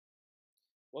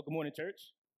Well, good morning,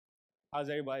 church. How's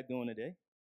everybody doing today?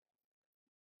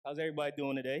 How's everybody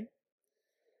doing today?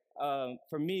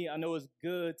 For me, I know it's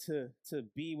good to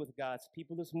be with God's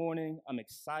people this morning. I'm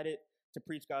excited to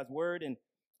preach God's word, and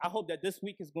I hope that this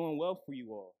week is going well for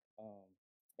you all.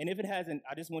 And if it hasn't,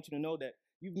 I just want you to know that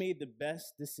you've made the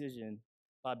best decision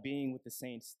by being with the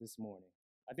saints this morning.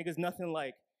 I think it's nothing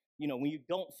like, when you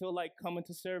don't feel like coming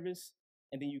to service,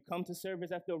 and then you come to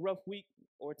service after a rough week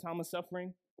or a time of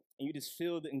suffering, and you just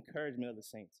feel the encouragement of the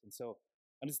saints. And so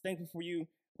I'm just thankful for you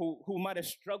who might have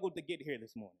struggled to get here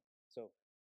this morning. So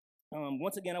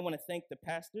once again, I want to thank the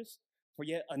pastors for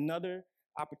yet another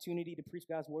opportunity to preach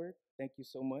God's word. Thank you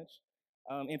so much.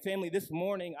 And family, this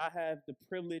morning I have the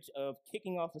privilege of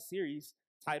kicking off a series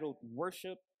titled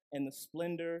Worship and the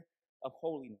Splendor of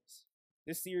Holiness.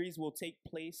 This series will take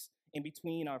place in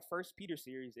between our First Peter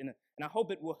series, and I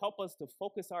hope it will help us to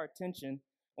focus our attention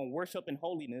on worship and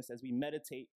holiness as we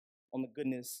meditate on the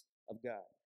goodness of God.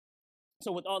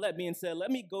 So with all that being said, let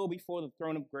me go before the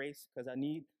throne of grace because I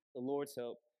need the Lord's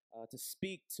help to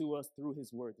speak to us through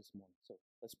his word this morning. So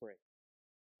let's pray.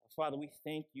 Father, we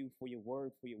thank you for your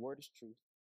word is truth.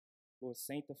 Lord,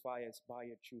 sanctify us by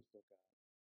your truth, Lord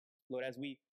God. Lord, as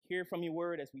we hear from your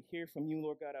word, as we hear from you,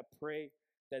 Lord God, I pray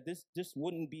that this just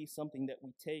wouldn't be something that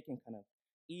we take and kind of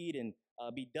eat and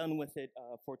be done with it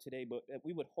for today, but that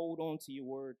we would hold on to your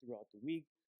word throughout the week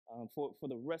for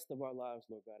the rest of our lives,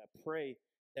 Lord God. I pray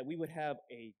that we would have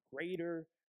a greater,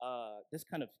 this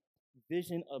kind of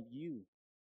vision of you,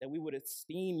 that we would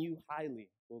esteem you highly,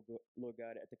 Lord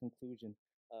God, at the conclusion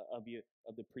of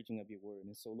the preaching of your word.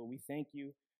 And so, Lord, we thank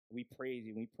you, we praise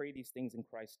you, and we pray these things in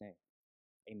Christ's name.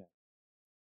 Amen.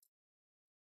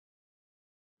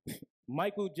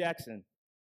 Michael Jackson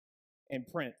and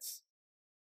Prince.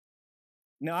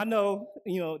 Now, I know,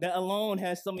 that alone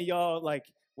has some of y'all like,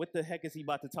 what the heck is he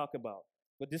about to talk about?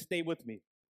 But just stay with me.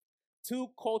 Two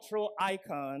cultural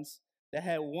icons that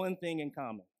had one thing in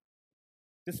common.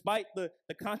 Despite the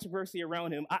controversy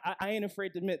around him, I ain't afraid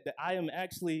to admit that I am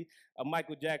actually a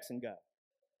Michael Jackson guy.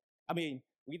 I mean,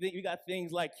 we got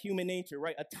things like Human Nature,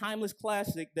 right? A timeless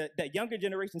classic that younger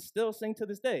generations still sing to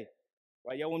this day.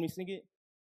 Right? Y'all want me to sing it?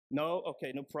 No?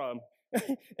 Okay, no problem.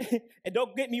 And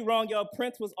don't get me wrong, y'all.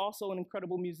 Prince was also an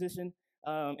incredible musician,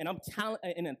 and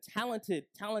a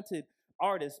talented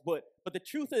artist. But the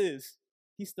truth is,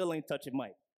 he still ain't touching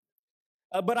Mike.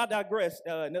 But I digress.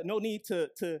 No need to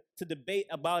debate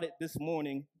about it this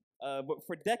morning. But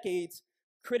for decades,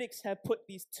 critics have put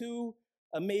these two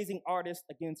amazing artists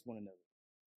against one another.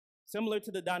 Similar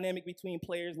to the dynamic between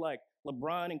players like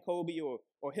LeBron and Kobe,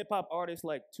 or hip hop artists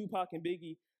like Tupac and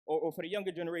Biggie, or for the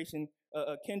younger generation,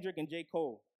 Kendrick and J.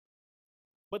 Cole.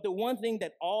 But the one thing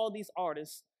that all these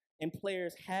artists and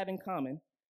players have in common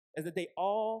is that they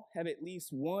all have at least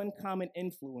one common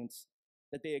influence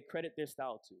that they accredit their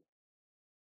style to.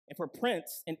 And for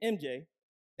Prince and MJ,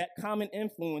 that common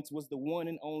influence was the one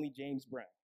and only James Brown.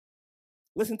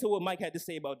 Listen to what Mike had to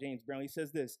say about James Brown. He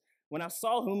says this: "When I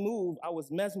saw him move, I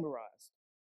was mesmerized.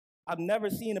 I've never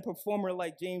seen a performer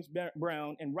like James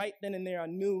Brown, and right then and there, I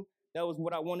knew that was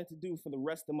what I wanted to do for the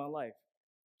rest of my life.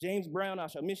 James Brown, I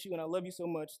shall miss you, and I love you so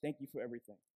much. Thank you for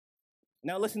everything."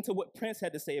 Now listen to what Prince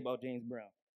had to say about James Brown.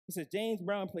 He says, "James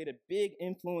Brown played a big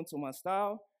influence on my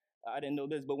style. I didn't know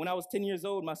this, but when I was 10 years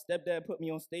old, my stepdad put me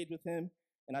on stage with him,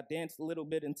 and I danced a little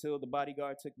bit until the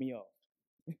bodyguard took me off."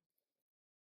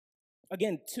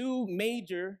 Again, two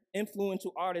major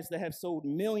influential artists that have sold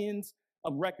millions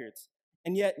of records,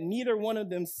 and yet neither one of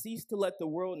them ceased to let the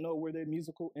world know where their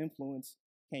musical influence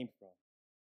came from.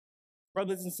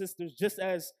 Brothers and sisters, just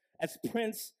as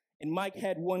Prince and Mike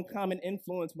had one common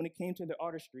influence when it came to their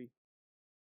artistry,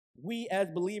 we as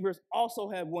believers also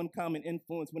have one common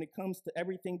influence when it comes to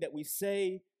everything that we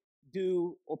say,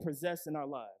 do, or possess in our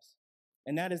lives,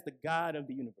 and that is the God of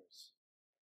the universe.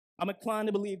 I'm inclined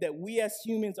to believe that we as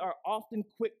humans are often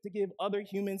quick to give other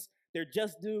humans their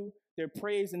just due, their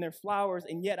praise, and their flowers,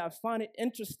 and yet I find it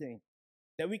interesting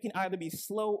that we can either be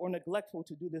slow or neglectful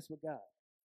to do this with God.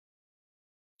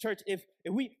 Church, if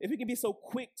we can be so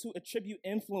quick to attribute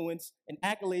influence and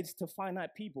accolades to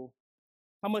finite people,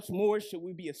 how much more should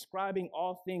we be ascribing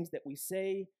all things that we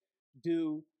say,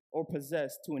 do, or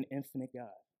possess to an infinite God?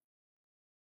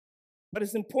 But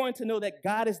it's important to know that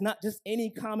God is not just any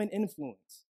common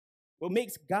influence. What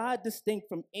makes God distinct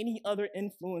from any other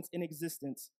influence in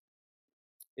existence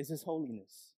is his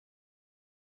holiness.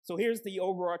 So here's the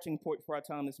overarching point for our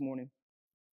time this morning.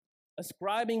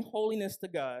 Ascribing holiness to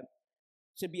God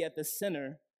should be at the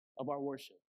center of our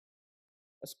worship.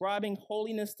 Ascribing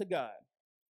holiness to God,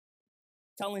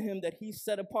 telling him that he's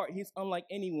set apart, he's unlike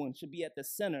anyone, should be at the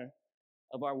center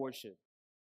of our worship.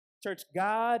 Church,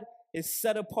 God is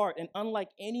set apart and unlike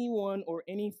anyone or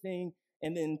anything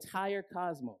in the entire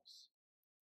cosmos.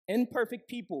 Imperfect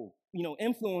people,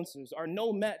 influencers, are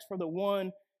no match for the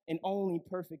one and only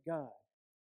perfect God.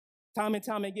 Time and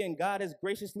time again, God has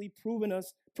graciously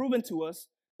proven to us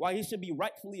why he should be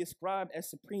rightfully ascribed as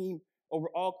supreme over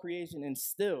all creation, and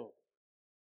still,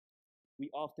 we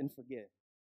often forget.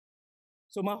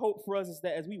 So my hope for us is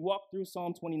that as we walk through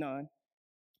Psalm 29,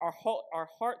 our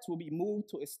hearts will be moved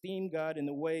to esteem God in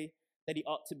the way that he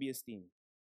ought to be esteemed.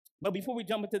 But before we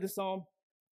jump into the psalm,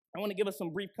 I want to give us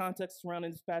some brief context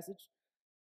surrounding this passage.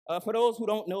 For those who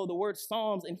don't know, the word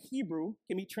psalms in Hebrew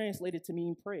can be translated to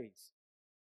mean praise.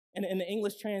 And in the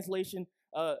English translation,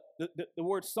 the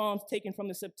word psalms taken from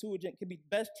the Septuagint can be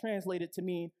best translated to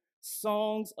mean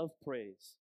songs of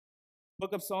praise. The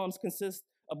book of Psalms consists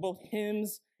of both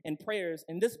hymns and prayers,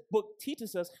 and this book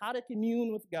teaches us how to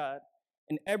commune with God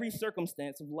in every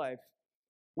circumstance of life,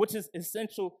 which is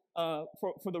essential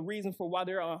for the reason for why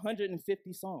there are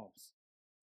 150 psalms.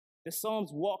 The Psalms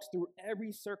walks through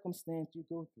every circumstance you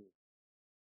go through.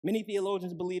 Many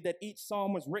theologians believe that each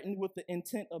psalm was written with the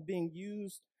intent of being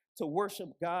used to worship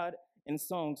God in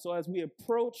song. So as we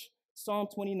approach Psalm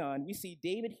 29, we see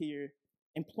David here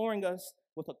imploring us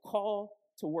with a call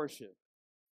to worship.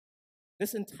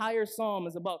 This entire psalm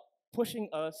is about pushing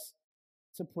us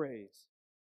to praise.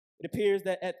 It appears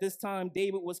that at this time,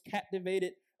 David was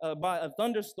captivated by a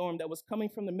thunderstorm that was coming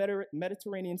from the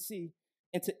Mediterranean Sea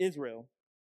into Israel.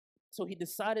 So he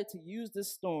decided to use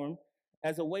this storm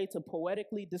as a way to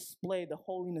poetically display the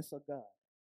holiness of God.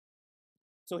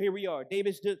 So here we are.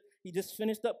 David just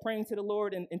finished up praying to the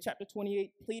Lord in chapter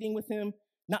 28, pleading with him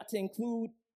not to include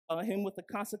him with the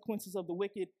consequences of the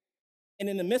wicked. And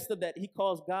in the midst of that, he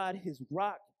calls God his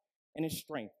rock and his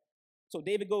strength. So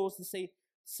David goes to say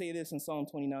this in Psalm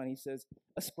 29. He says,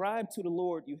 "Ascribe to the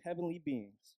Lord, you heavenly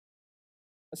beings.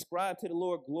 Ascribe to the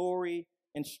Lord glory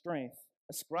and strength.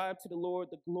 Ascribe to the Lord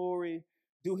the glory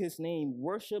due his name.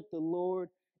 Worship the Lord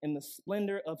in the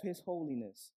splendor of his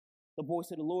holiness. The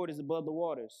voice of the Lord is above the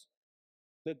waters.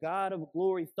 The God of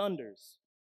glory thunders.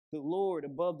 The Lord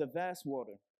above the vast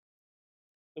water.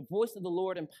 The voice of the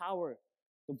Lord in power.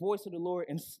 The voice of the Lord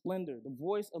in splendor. The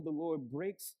voice of the Lord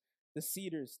breaks the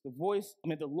cedars. The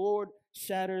Lord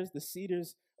shatters the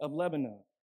cedars of Lebanon.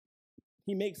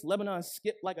 He makes Lebanon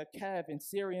skip like a calf and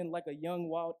Syrian like a young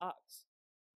wild ox.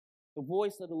 The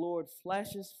voice of the Lord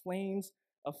flashes flames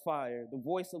of fire. The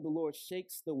voice of the Lord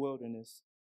shakes the wilderness.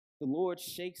 The Lord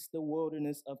shakes the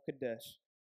wilderness of Kadesh.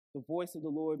 The voice of the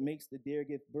Lord makes the deer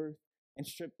give birth and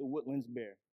strip the woodlands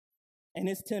bare. In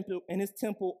his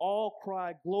temple all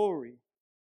cry glory.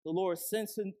 The Lord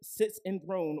sits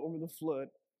enthroned over the flood.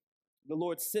 The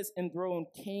Lord sits enthroned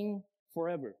king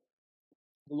forever.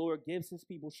 The Lord gives his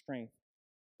people strength.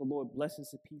 The Lord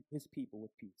blesses his people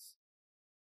with peace."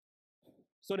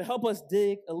 So to help us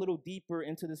dig a little deeper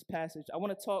into this passage, I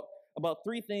want to talk about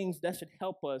three things that should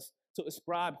help us to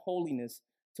ascribe holiness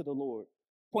to the Lord.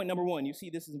 Point number one, you see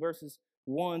this in verses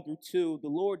 1 through 2. The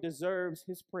Lord deserves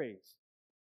his praise.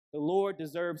 The Lord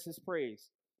deserves his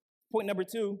praise. Point number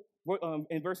two,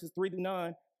 in verses 3 through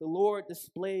 9, the Lord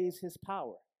displays his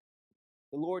power.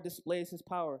 The Lord displays his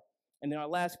power. And then our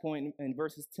last point in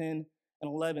verses 10 and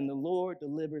 11, the Lord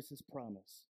delivers his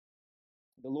promise.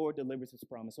 The Lord delivers his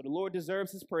promise. So the Lord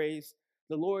deserves his praise,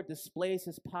 the Lord displays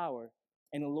his power,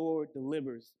 and the Lord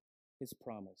delivers his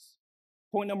promise.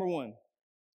 Point number one,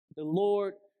 the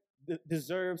Lord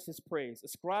deserves his praise.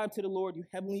 Ascribe to the Lord, you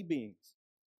heavenly beings.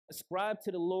 Ascribe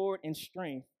to the Lord in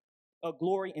strength,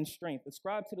 glory and strength.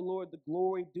 Ascribe to the Lord the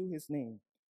glory due his name.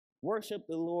 Worship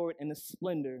the Lord in the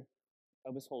splendor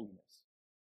of his holiness.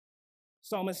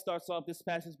 Psalmist starts off this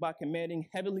passage by commanding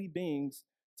heavenly beings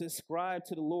to ascribe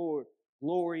to the Lord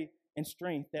glory and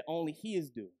strength that only he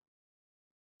is due.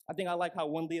 I think I like how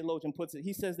one theologian puts it.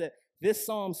 He says that this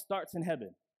psalm starts in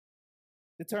heaven.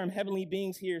 The term heavenly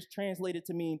beings here is translated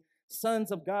to mean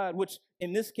sons of God, which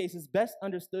in this case is best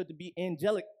understood to be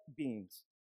angelic beings.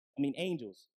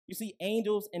 Angels. You see,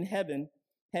 angels in heaven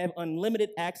have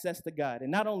unlimited access to God.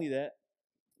 And not only that,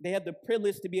 they have the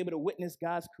privilege to be able to witness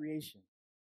God's creation.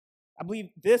 I believe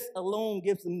this alone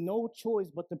gives them no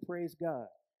choice but to praise God.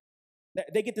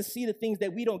 They get to see the things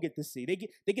that we don't get to see. They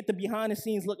get the behind the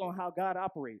scenes look on how God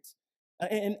operates.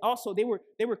 And also, they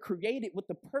were created with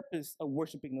the purpose of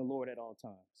worshiping the Lord at all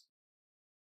times.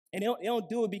 And they don't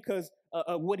do it because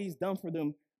of what he's done for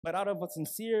them, but out of a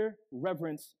sincere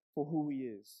reverence for who he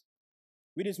is.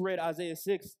 We just read Isaiah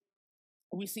 6.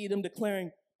 We see them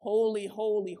declaring, "Holy,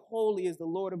 holy, holy is the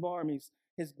Lord of armies.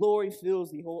 His glory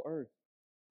fills the whole earth."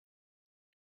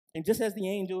 And just as the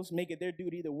angels make it their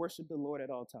duty to worship the Lord at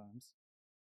all times,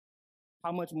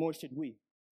 how much more should we?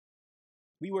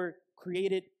 We were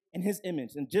created in his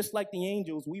image, and just like the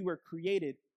angels, we were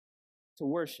created to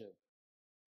worship.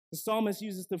 The psalmist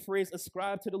uses the phrase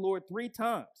ascribe to the Lord 3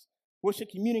 times, which should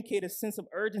communicate a sense of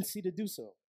urgency to do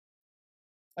so.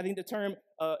 I think the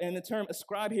term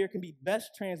ascribe here can be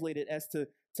best translated as to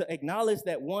acknowledge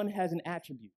that one has an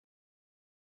attribute.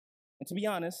 And to be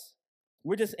honest,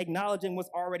 we're just acknowledging what's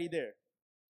already there.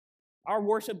 Our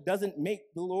worship doesn't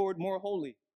make the Lord more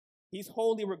holy. He's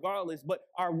holy regardless, but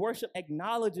our worship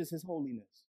acknowledges his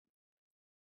holiness.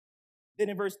 Then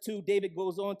in verse 2, David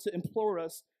goes on to implore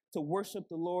us to worship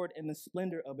the Lord in the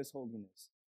splendor of his holiness.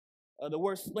 The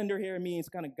word splendor here means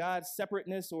kind of God's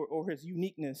separateness or his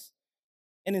uniqueness.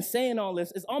 And in saying all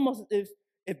this, it's almost as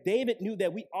if David knew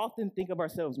that we often think of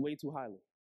ourselves way too highly.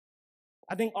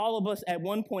 I think all of us at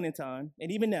one point in time,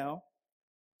 and even now,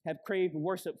 have craved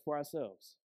worship for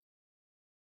ourselves.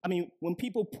 I mean, when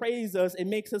people praise us, it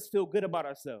makes us feel good about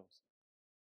ourselves.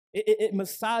 It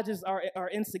massages our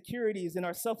insecurities and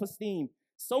our self-esteem,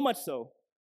 so much so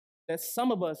that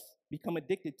some of us become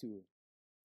addicted to it.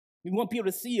 We want people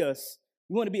to see us.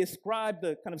 We want to be ascribed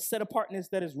the kind of set-apartness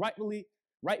that is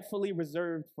rightfully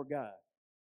reserved for God.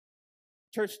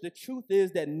 Church, the truth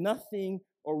is that nothing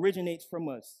originates from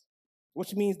us,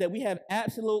 which means that we have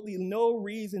absolutely no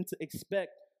reason to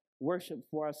expect worship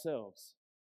for ourselves.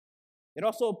 It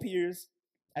also appears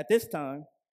at this time,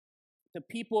 the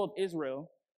people of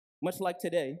Israel, much like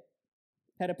today,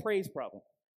 had a praise problem.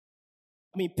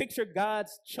 I mean, picture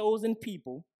God's chosen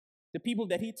people, the people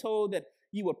that he told that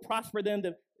he would prosper them,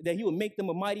 that he would make them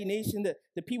a mighty nation,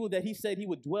 the people that he said he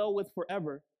would dwell with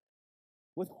forever,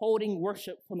 withholding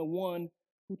worship from the one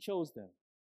who chose them.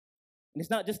 And it's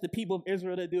not just the people of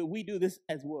Israel that do it, we do this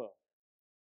as well.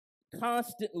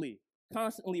 Constantly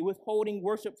withholding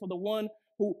worship from the one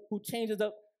who changes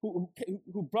up, who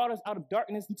brought us out of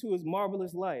darkness into his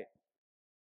marvelous light.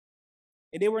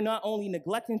 And they were not only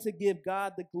neglecting to give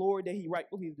God the glory that he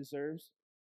rightfully deserves,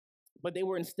 but they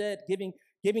were instead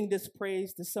giving this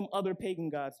praise to some other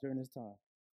pagan gods during this time,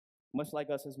 much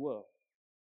like us as well.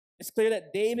 It's clear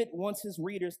that David wants his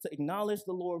readers to acknowledge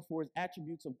the Lord for his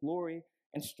attributes of glory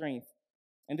and strength.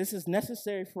 And this is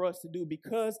necessary for us to do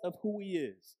because of who he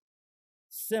is.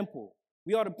 Simple.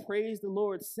 We ought to praise the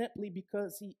Lord simply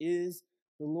because he is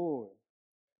the Lord.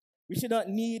 We should not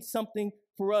need something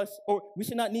for us, or we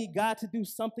should not need God to do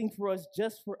something for us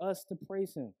just for us to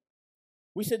praise him.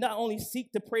 We should not only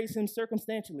seek to praise him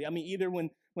circumstantially, I mean, either when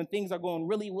things are going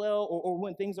really well or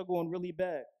when things are going really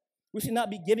bad. We should not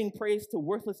be giving praise to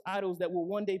worthless idols that will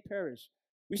one day perish.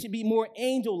 We should be more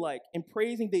angel-like in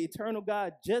praising the eternal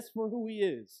God just for who he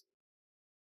is.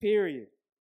 Period.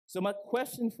 So my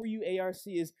question for you, ARC,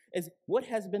 is what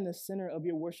has been the center of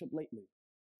your worship lately?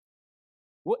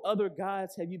 What other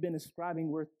gods have you been ascribing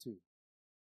worth to?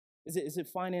 Is it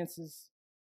finances?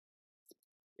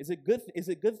 Is it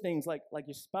good things like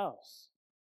your spouse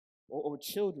or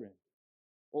children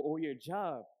or your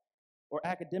job or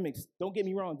academics? Don't get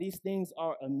me wrong, these things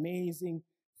are amazing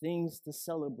things to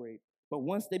celebrate. But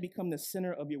once they become the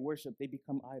center of your worship, they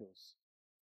become idols.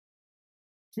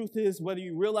 Truth is, whether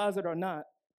you realize it or not,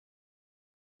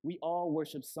 we all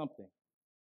worship something.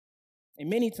 And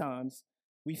many times,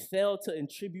 we fail to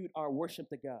attribute our worship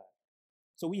to God.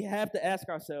 So we have to ask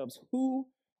ourselves, who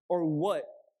or what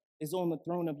is on the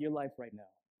throne of your life right now?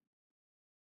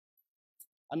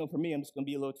 I know for me, I'm just going to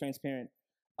be a little transparent.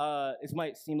 This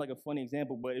might seem like a funny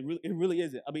example, but it really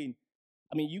isn't. I mean,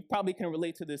 you probably can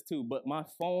relate to this too, but my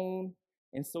phone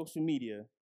and social media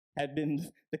have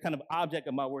been the kind of object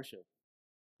of my worship.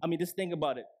 I mean, just think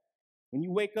about it. When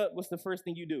you wake up, what's the first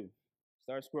thing you do?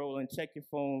 Start scrolling, check your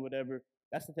phone, whatever.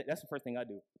 That's the first thing I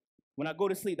do. When I go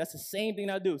to sleep, that's the same thing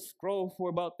I do. Scroll for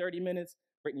about 30 minutes.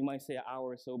 Brittany might say an hour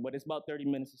or so, but it's about 30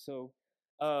 minutes or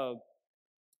so.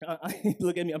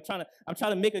 Look at me. I'm trying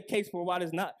to make a case for why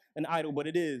it's not an idol, but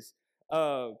it is.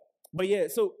 But yeah,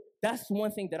 so that's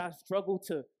one thing that I struggle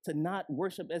to not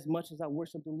worship as much as I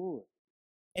worship the Lord.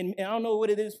 And I don't know what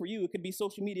it is for you. It could be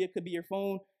social media, it could be your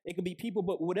phone, it could be people,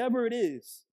 but whatever it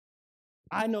is,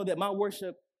 I know that my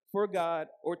worship for God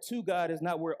or to God is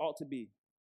not where it ought to be.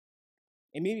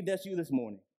 And maybe that's you this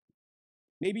morning.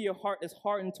 Maybe your heart is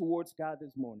hardened towards God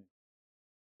this morning.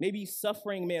 Maybe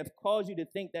suffering may have caused you to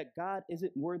think that God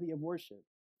isn't worthy of worship.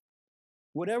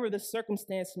 Whatever the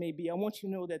circumstance may be, I want you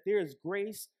to know that there is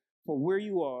grace for where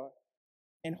you are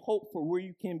and hope for where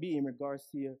you can be in regards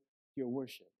to your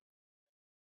worship.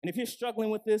 And if you're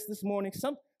struggling with this morning,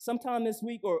 sometime this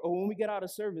week or when we get out of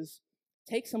service,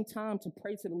 take some time to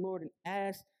pray to the Lord and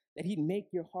ask that he'd make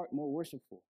your heart more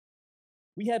worshipful.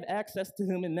 We have access to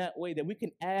him in that way that we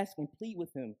can ask and plead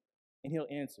with him and he'll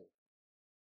answer.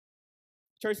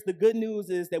 Church, the good news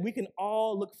is that we can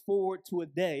all look forward to a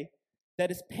day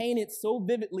that is painted so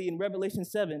vividly in Revelation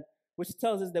 7, which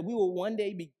tells us that we will one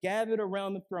day be gathered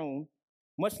around the throne,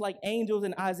 much like angels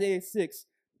in Isaiah 6,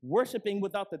 worshiping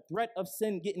without the threat of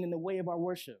sin getting in the way of our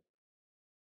worship.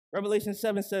 Revelation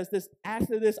 7 says this,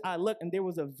 after this I looked, and there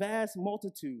was a vast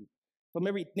multitude from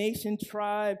every nation,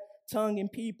 tribe, tongue,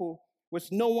 and people,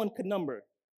 which no one could number,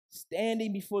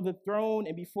 standing before the throne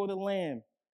and before the Lamb.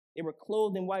 They were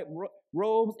clothed in white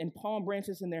robes and palm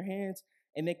branches in their hands,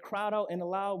 and they cried out in a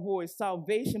loud voice,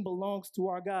 salvation belongs to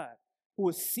our God, who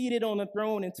is seated on the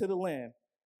throne and to the Lamb.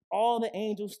 All the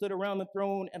angels stood around the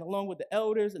throne, and along with the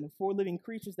elders and the four living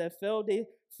creatures that fell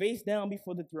face down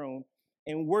before the throne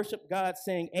and worshiped God,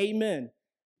 saying, Amen.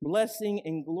 Blessing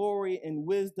and glory and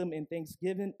wisdom and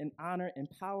thanksgiving and honor and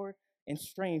power and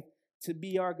strength to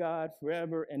be our God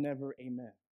forever and ever.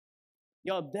 Amen.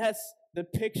 Y'all, that's the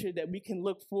picture that we can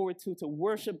look forward to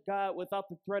worship God without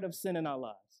the threat of sin in our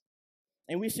lives.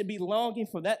 And we should be longing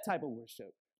for that type of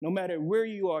worship, no matter where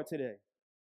you are today.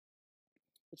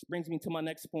 Which brings me to my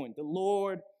next point. The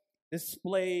Lord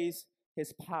displays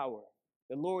his power.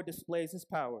 The Lord displays his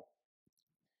power.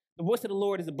 The voice of the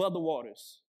Lord is above the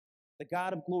waters. The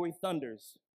God of glory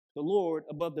thunders. The Lord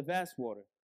above the vast water.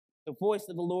 The voice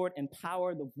of the Lord in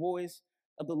power. The voice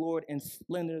of the Lord in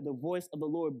splendor. The voice of the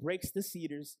Lord breaks the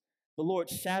cedars. The Lord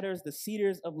shatters the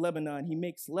cedars of Lebanon. He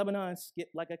makes Lebanon skip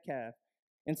like a calf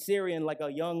and Syrian like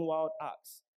a young wild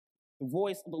ox. The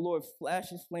voice of the Lord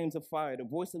flashes flames of fire. The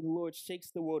voice of the Lord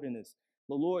shakes the wilderness.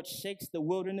 The Lord shakes the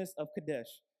wilderness of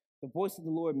Kadesh. The voice of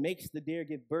the Lord makes the deer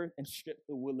give birth and strip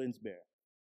the woodlands bare.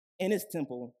 In his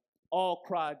temple, all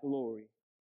cry glory.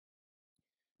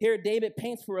 Here, David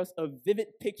paints for us a vivid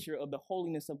picture of the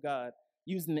holiness of God,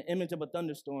 using the image of a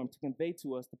thunderstorm to convey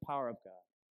to us the power of God.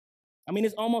 I mean,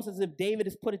 it's almost as if David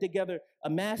has put together a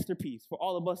masterpiece for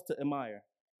all of us to admire.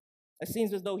 It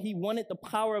seems as though he wanted the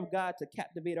power of God to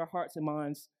captivate our hearts and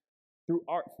minds through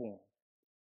art form.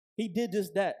 He did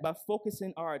just that by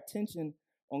focusing our attention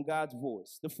on God's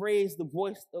voice. The phrase, the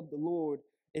voice of the Lord,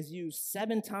 is used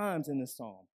 7 times in this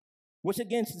psalm, which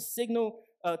again should signal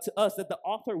to us that the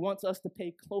author wants us to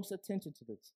pay close attention to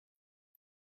this.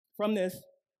 From this,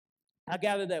 I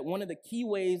gather that one of the key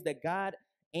ways that God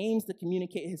aims to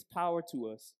communicate his power to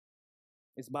us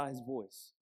is by his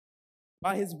voice.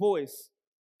 By his voice,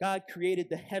 God created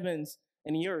the heavens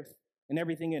and the earth and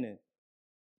everything in it.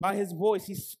 By his voice,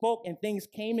 he spoke and things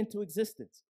came into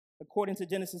existence, according to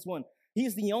Genesis 1. He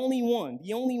is the only one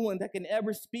that can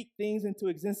ever speak things into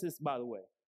existence, by the way.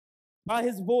 By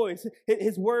his voice,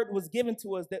 his word was given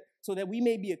to us so that we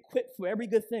may be equipped for every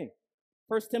good thing.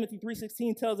 1 Timothy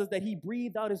 3:16 tells us that he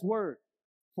breathed out his word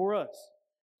for us.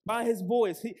 By his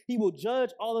voice, he will judge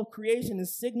all of creation and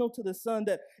signal to the Son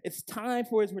that it's time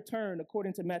for his return,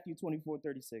 according to Matthew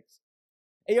 24:36.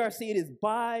 ARC, it is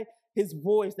by his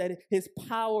voice that his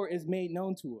power is made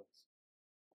known to us.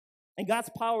 And God's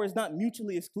power is not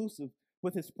mutually exclusive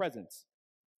with his presence.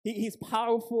 He's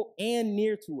powerful and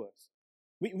near to us.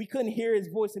 We couldn't hear his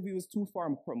voice if he was too far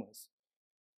from us.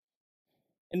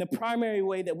 And the primary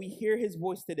way that we hear his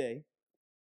voice today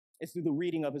is through the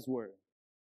reading of his word.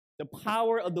 The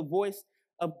power of the voice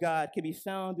of God can be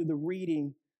found through the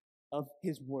reading of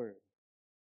his word.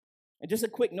 And just a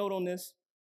quick note on this.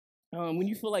 When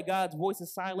you feel like God's voice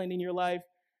is silent in your life,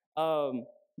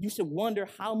 you should wonder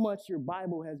how much your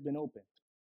Bible has been opened.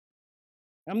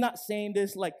 I'm not saying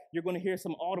this like you're going to hear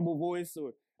some audible voice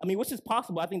which is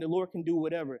possible. I think the Lord can do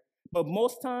whatever. But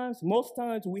most times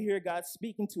we hear God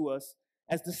speaking to us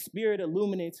as the Spirit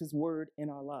illuminates his word in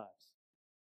our lives.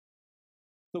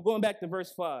 So going back to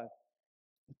verse 5,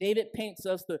 David paints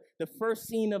us the first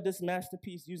scene of this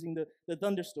masterpiece using the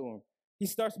thunderstorm. He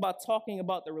starts by talking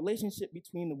about the relationship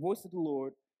between the voice of the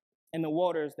Lord and the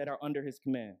waters that are under his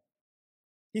command.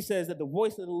 He says that the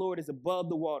voice of the Lord is above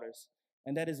the waters,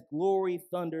 and that his glory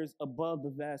thunders above the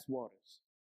vast waters.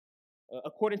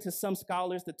 According to some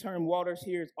scholars, the term waters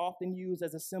here is often used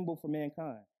as a symbol for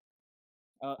mankind.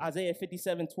 Isaiah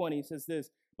 57:20 says this,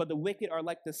 but the wicked are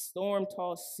like the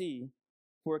storm-tossed sea,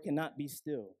 for it cannot be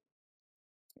still.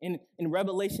 In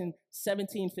Revelation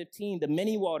 17:15, the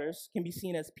many waters can be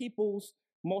seen as peoples,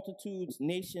 multitudes,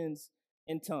 nations,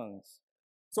 and tongues.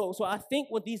 So I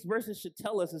think what these verses should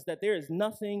tell us is that there is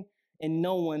nothing and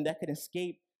no one that can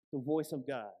escape the voice of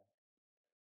God.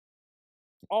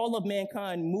 All of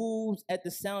mankind moves at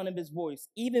the sound of his voice,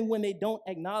 even when they don't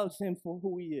acknowledge him for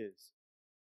who he is.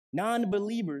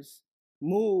 Non-believers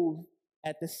move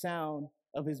at the sound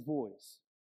of his voice.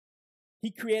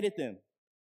 He created them.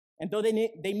 And though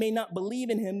they may not believe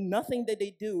in him, nothing that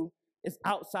they do is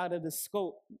outside of the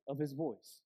scope of his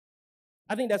voice.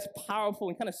 I think that's powerful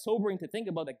and kind of sobering to think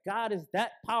about, that God is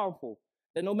that powerful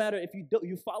that no matter if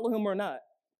you follow him or not,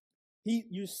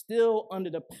 you're still under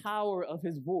the power of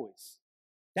his voice.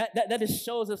 That just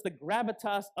shows us the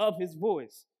gravitas of his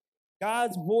voice.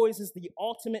 God's voice is the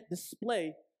ultimate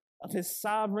display of his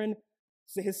sovereignty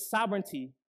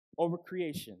over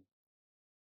creation.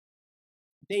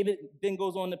 David then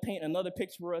goes on to paint another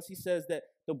picture for us. He says that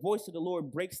the voice of the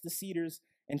Lord breaks the cedars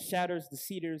and shatters the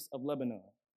cedars of Lebanon.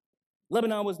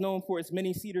 Lebanon was known for its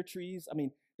many cedar trees. I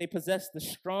mean, they possessed the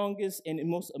strongest and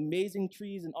most amazing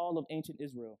trees in all of ancient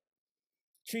Israel.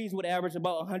 Trees would average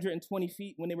about 120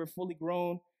 feet when they were fully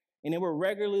grown, and they were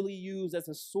regularly used as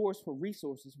a source for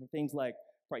resources for things like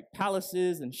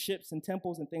palaces and ships and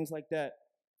temples and things like that.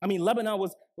 I mean, Lebanon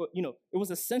was, it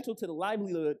was essential to the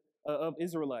livelihood of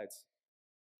Israelites.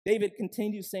 David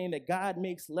continues saying that God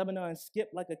makes Lebanon skip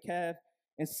like a calf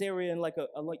and Syrian like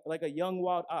a young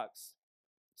wild ox.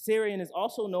 Syrian is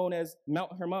also known as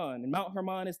Mount Hermon, and Mount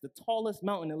Hermon is the tallest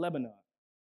mountain in Lebanon.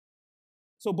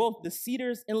 So both the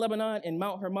cedars in Lebanon and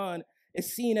Mount Hermon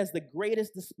is seen as the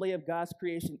greatest display of God's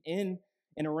creation in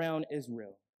and around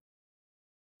Israel.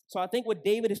 So I think what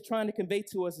David is trying to convey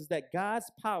to us is that God's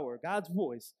power, God's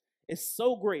voice, is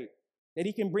so great that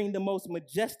he can bring the most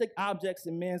majestic objects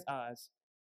in man's eyes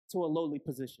to a lowly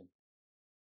position.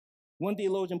 One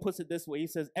theologian puts it this way. He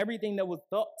says, everything that was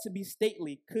thought to be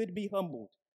stately could be humbled,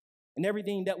 and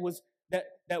everything that was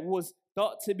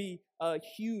thought to be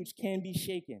huge can be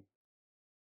shaken.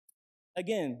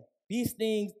 Again, these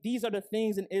are the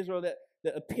things in Israel that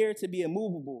appear to be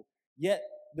immovable, yet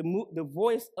the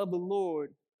voice of the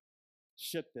Lord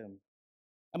shook them.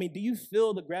 I mean, do you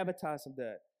feel the gravitas of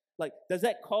that? Like, does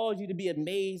that cause you to be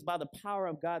amazed by the power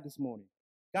of God this morning?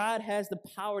 God has the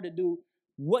power to do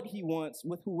what he wants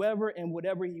with whoever and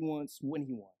whatever he wants when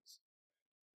he wants.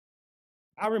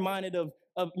 I'm reminded of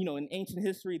in ancient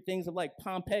history, things of like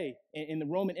Pompeii in the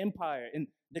Roman Empire and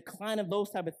decline of those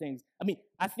type of things. I mean,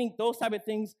 I think those type of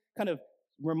things kind of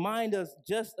remind us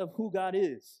just of who God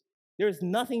is. There's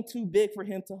nothing too big for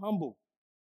him to humble.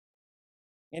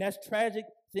 And as tragic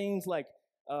things like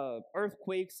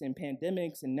earthquakes and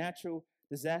pandemics and natural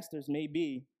disasters may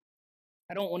be,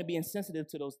 I don't want to be insensitive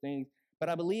to those things, but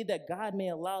I believe that God may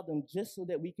allow them just so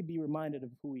that we could be reminded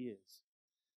of who he is.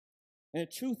 And the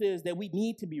truth is that we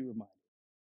need to be reminded.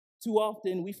 Too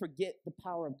often we forget the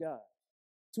power of God.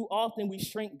 Too often we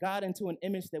shrink God into an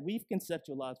image that we've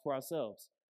conceptualized for ourselves.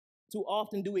 Too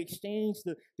often do we exchange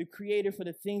the creator for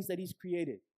the things that he's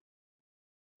created.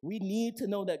 We need to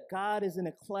know that God is in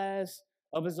a class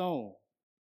of his own.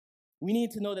 We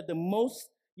need to know that the most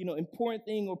important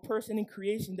thing or person in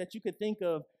creation that you could think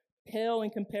of pale in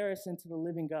comparison to the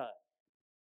living God.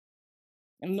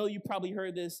 And I know you probably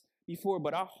heard this before,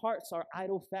 but our hearts are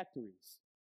idol factories.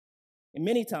 And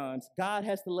many times, God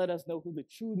has to let us know who the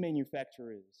true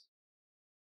manufacturer is.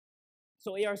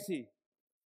 So ARC,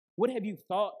 what have you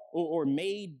thought or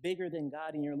made bigger than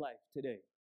God in your life today?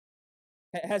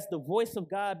 Has the voice of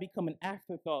God become an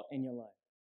afterthought in your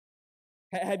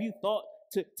life? Have you thought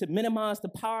to minimize the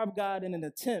power of God in an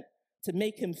attempt to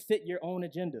make him fit your own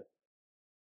agenda?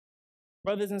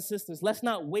 Brothers and sisters, let's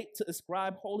not wait to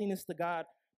ascribe holiness to God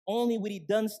only when he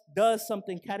does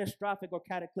something catastrophic or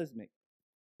cataclysmic,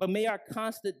 but may our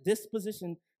constant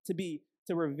disposition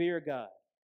to revere God.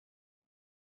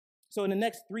 So in the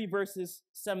next 3 verses,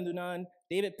 7-9,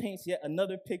 David paints yet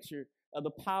another picture of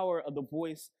the power of the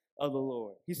voice of the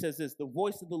Lord. He says this: the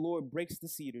voice of the Lord breaks the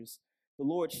cedars. The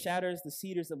Lord shatters the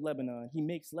cedars of Lebanon. He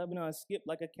makes Lebanon skip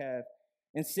like a calf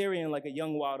and Syrian like a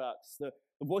young wild ox. The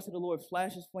voice of the Lord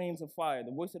flashes flames of fire.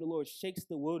 The voice of the Lord shakes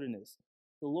the wilderness.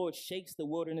 The Lord shakes the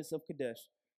wilderness of Kadesh.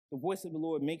 The voice of the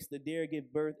Lord makes the deer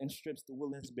give birth and strips the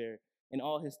woodlands bare, and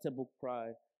all his temple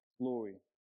cry glory.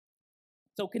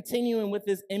 So continuing with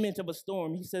this image of a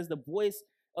storm, he says the voice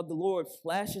of the Lord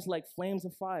flashes like flames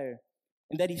of fire,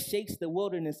 and that he shakes the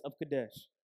wilderness of Kadesh.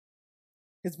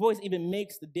 His voice even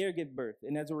makes the deer give birth,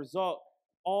 and as a result,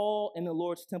 all in the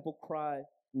Lord's temple cry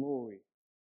glory.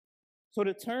 So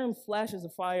the term flames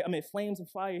of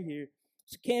fire here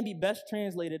can be best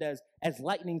translated as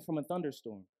lightning from a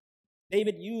thunderstorm.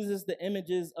 David uses the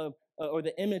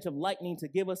image of lightning to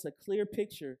give us a clear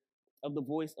picture of the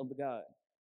voice of the God.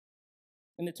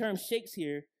 And the term shakes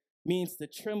here means to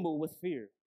tremble with fear.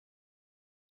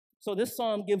 So this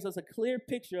psalm gives us a clear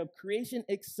picture of creation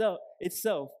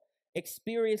itself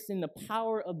experiencing the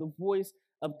power of the voice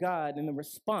of God, and the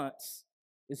response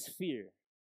is fear.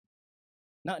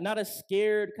 Not a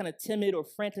scared, kind of timid or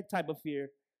frantic type of fear,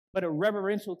 but a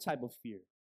reverential type of fear.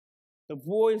 The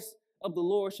voice of the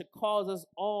Lord should cause us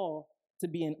all to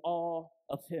be in awe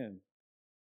of him.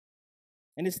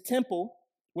 And this temple,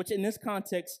 which in this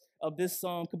context of this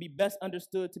psalm could be best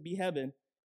understood to be heaven,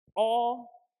 all,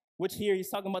 which here he's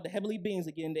talking about the heavenly beings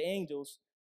again, the angels,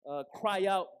 cry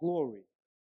out glory.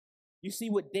 You see,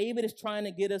 what David is trying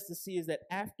to get us to see is that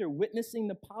after witnessing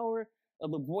the power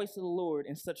of the voice of the Lord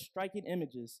in such striking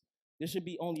images, there should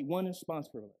be only one response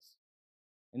for us,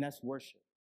 and that's worship.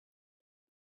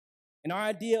 And our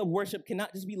idea of worship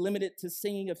cannot just be limited to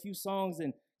singing a few songs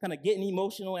and kind of getting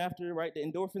emotional after, right? The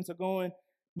endorphins are going.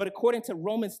 But according to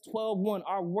Romans 12:1,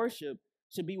 our worship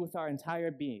should be with our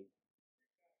entire being.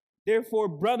 Therefore,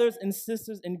 brothers and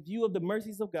sisters, in view of the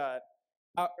mercies of God,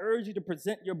 I urge you to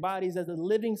present your bodies as a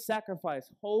living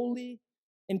sacrifice, holy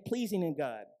and pleasing in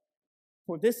God,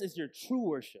 for this is your true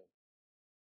worship.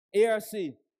 ARC,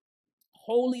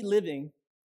 holy living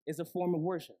is a form of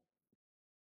worship.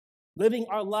 Living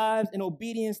our lives in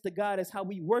obedience to God is how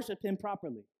we worship him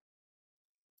properly.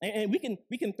 And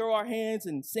we can throw our hands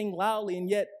and sing loudly, and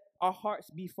yet our hearts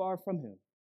be far from him.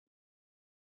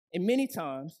 And many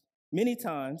times,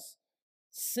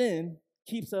 sin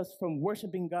keeps us from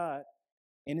worshiping God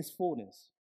in his fullness.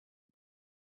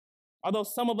 Although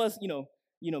some of us,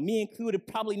 me included,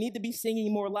 probably need to be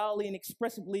singing more loudly and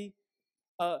expressively,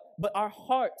 but our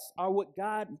hearts are what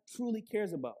God truly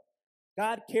cares about.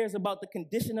 God cares about the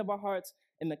condition of our hearts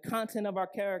and the content of our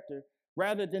character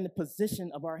rather than the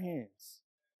position of our hands.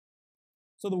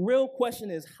 So the real question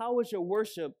is, how is your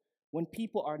worship when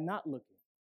people are not looking?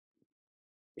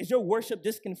 Is your worship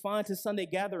just confined to Sunday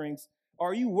gatherings,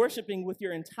 or are you worshiping with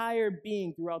your entire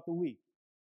being throughout the week?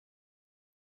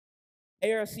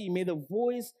 ARC, may the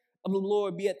voice of the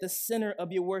Lord be at the center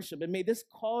of your worship, and may this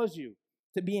cause you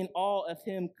to be in awe of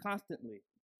him constantly.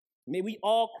 May we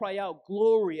all cry out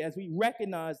glory as we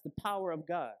recognize the power of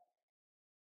God.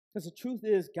 Because the truth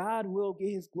is, God will get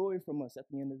his glory from us at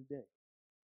the end of the day.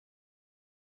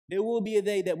 There will be a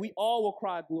day that we all will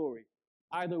cry glory,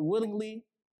 either willingly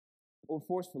or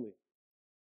forcefully.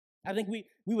 I think we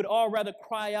would all rather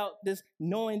cry out this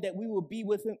knowing that we will be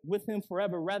with him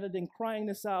forever rather than crying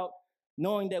this out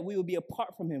knowing that we will be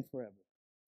apart from him forever.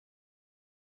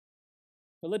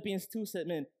 Philippians 2 said,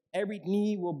 man, every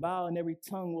knee will bow and every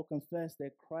tongue will confess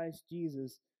that Christ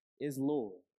Jesus is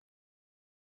Lord.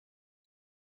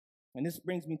 And this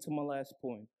brings me to my last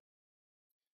point.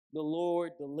 The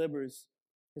Lord delivers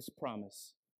his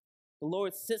promise. The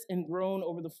Lord sits enthroned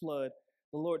over the flood.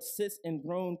 The Lord sits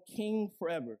enthroned king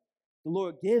forever. The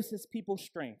Lord gives his people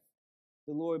strength.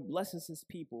 The Lord blesses his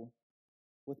people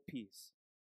with peace.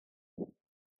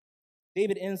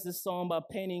 David ends this psalm by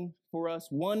painting for us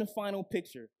one final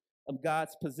picture of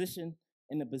God's position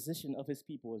and the position of his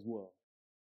people as well.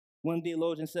 One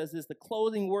theologian says this: the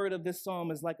closing word of this psalm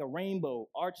is like a rainbow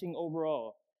arching over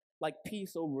all, like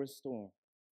peace over a storm.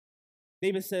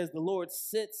 David says the Lord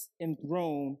sits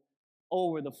enthroned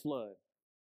over the flood.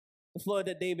 The flood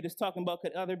that David is talking about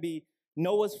could either be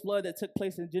Noah's flood that took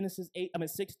place in Genesis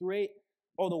 6 through 8,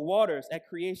 or the waters at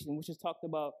creation, which is talked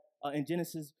about in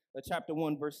Genesis chapter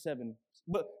 1, verse 7.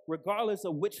 But regardless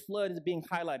of which flood is being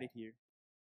highlighted here,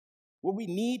 what we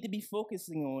need to be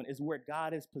focusing on is where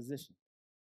God is positioned.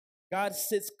 God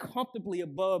sits comfortably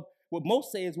above what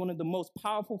most say is one of the most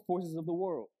powerful forces of the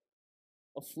world,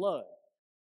 a flood.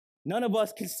 None of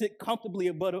us can sit comfortably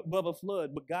above a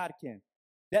flood, but God can.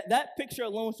 That picture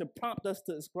alone should prompt us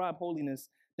to ascribe holiness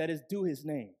that is due his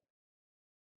name.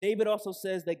 David also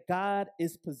says that God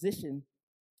is positioned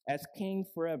as king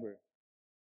forever.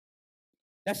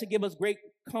 That should give us great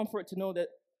comfort to know that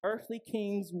earthly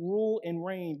kings rule and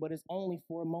reign, but it's only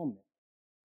for a moment.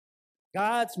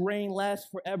 God's reign lasts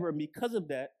forever, and because of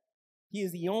that, he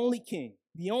is the only king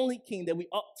that we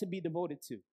ought to be devoted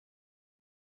to.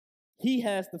 He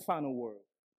has the final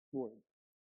word.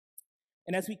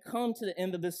 And as we come to the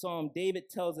end of this psalm, David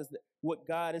tells us that what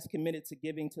God is committed to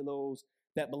giving to those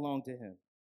that belong to him: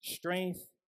 strength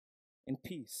and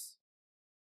peace.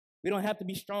 We don't have to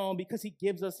be strong because he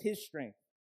gives us his strength.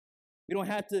 We don't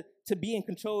have to be in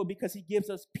control because he gives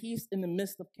us peace in the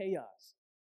midst of chaos.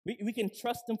 We can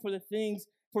trust him for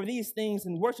these things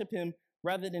and worship him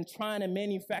rather than trying to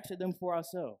manufacture them for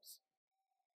ourselves.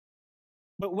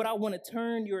 But what I want to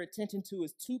turn your attention to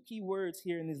is two key words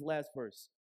here in this last verse: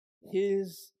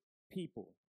 his people,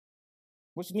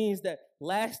 which means that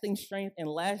lasting strength and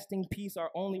lasting peace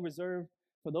are only reserved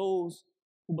for those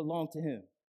who belong to him.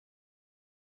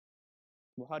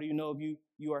 Well, how do you know if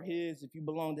you are his, if you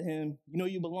belong to him? You know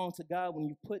you belong to God when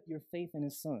you put your faith in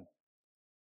his son.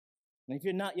 And if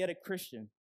you're not yet a Christian,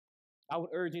 I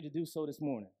would urge you to do so this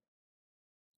morning.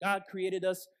 God created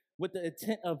us with the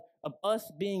intent of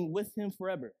us being with him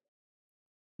forever.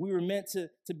 We were meant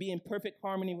to be in perfect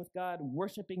harmony with God,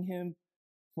 worshiping him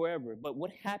forever. But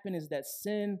what happened is that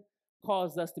sin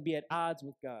caused us to be at odds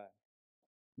with God.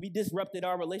 We disrupted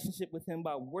our relationship with Him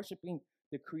by worshiping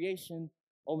the creation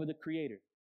over the Creator.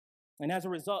 And as a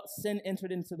result, sin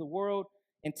entered into the world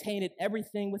and tainted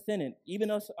everything within it,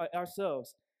 even us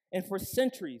ourselves. And for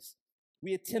centuries,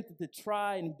 we attempted to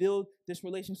try and build this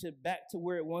relationship back to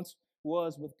where it once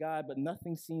was with God, but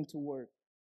nothing seemed to work.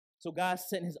 So God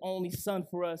sent His only Son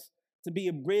for us to be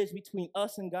a bridge between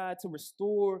us and God, to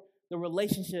restore the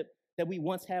relationship that we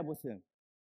once had with Him.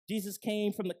 Jesus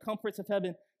came from the comforts of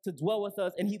heaven to dwell with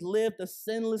us, and He lived a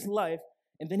sinless life,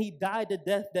 and then He died the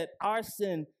death that our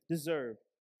sin deserved.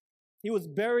 He was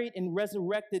buried and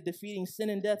resurrected, defeating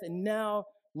sin and death, and now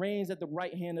reigns at the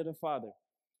right hand of the Father.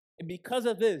 And because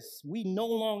of this, we no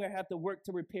longer have to work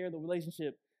to repair the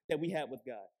relationship that we had with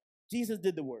God. Jesus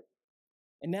did the work.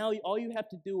 And now all you have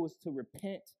to do is to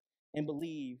repent and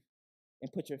believe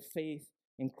and put your faith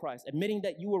in Christ, admitting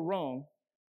that you were wrong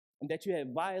and that you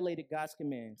had violated God's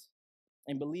commands,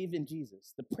 and believe in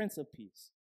Jesus, the Prince of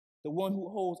Peace, the one who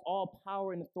holds all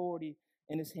power and authority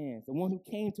in His hands, the one who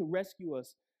came to rescue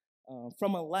us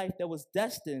from a life that was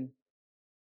destined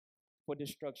for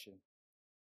destruction.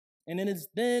 And it is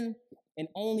then and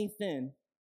only then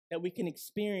that we can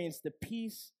experience the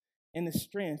peace and the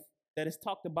strength that is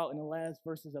talked about in the last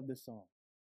verses of this song.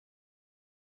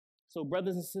 So,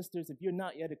 brothers and sisters, if you're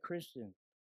not yet a Christian,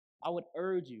 I would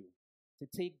urge you to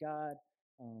take God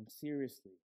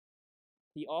seriously.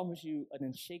 He offers you an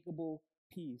unshakable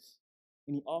peace,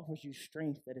 and He offers you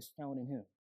strength that is found in Him.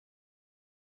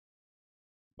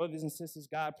 Brothers and sisters,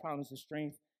 God promises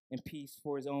strength and peace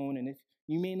for His own, and if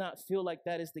you may not feel like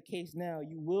that is the case now,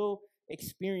 you will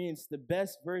experience the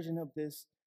best version of this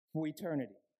for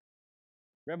eternity.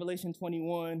 Revelation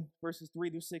 21, verses 3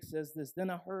 through 6 says this: Then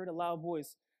I heard a loud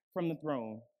voice from the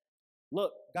throne.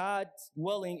 Look, God's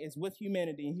dwelling is with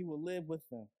humanity, and He will live with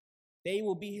them. They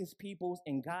will be His peoples,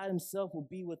 and God Himself will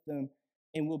be with them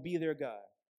and will be their God.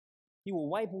 He will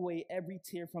wipe away every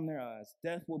tear from their eyes.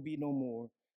 Death will be no more.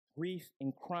 Grief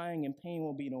and crying and pain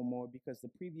will be no more, because the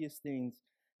previous things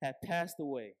have passed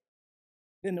away.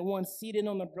 Then the one seated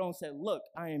on the throne said, Look,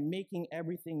 I am making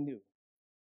everything new.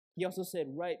 He also said,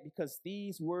 Write, because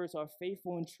these words are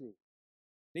faithful and true.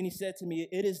 Then He said to me,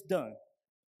 It is done.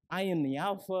 I am the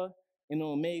Alpha and the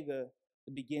Omega,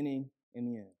 the beginning and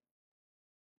the end.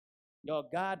 Y'all,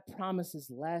 God promises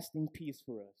lasting peace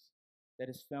for us that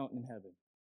is found in heaven.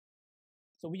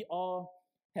 So we all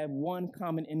have one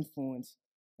common influence,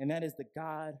 and that is the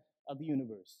God of the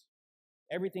universe.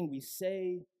 Everything we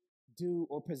say, do,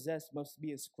 or possess must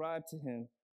be ascribed to Him,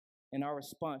 and our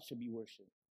response should be worship.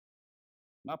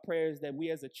 My prayer is that we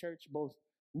as a church, both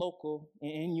local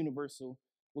and universal,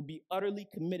 will be utterly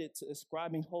committed to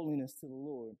ascribing holiness to the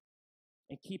Lord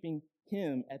and keeping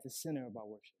Him at the center of our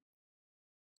worship.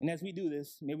 And as we do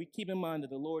this, may we keep in mind that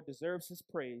the Lord deserves His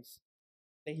praise,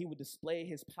 that He will display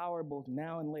His power both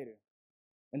now and later,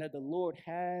 and that the Lord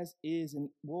has, is, and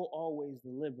will always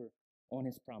deliver on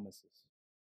His promises.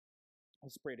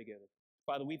 Let's pray together.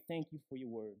 Father, we thank You for Your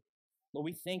word. Lord,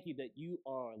 we thank You that You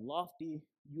are lofty,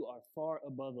 You are far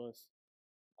above us,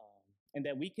 and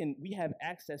that we have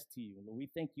access to You. Lord, we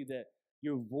thank You that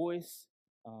Your voice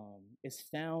is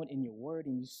found in Your word,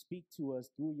 and You speak to us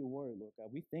through Your word, Lord God.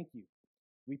 We thank You.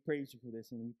 We praise You for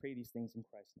this, and we pray these things in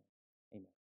Christ's name.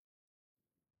 Amen.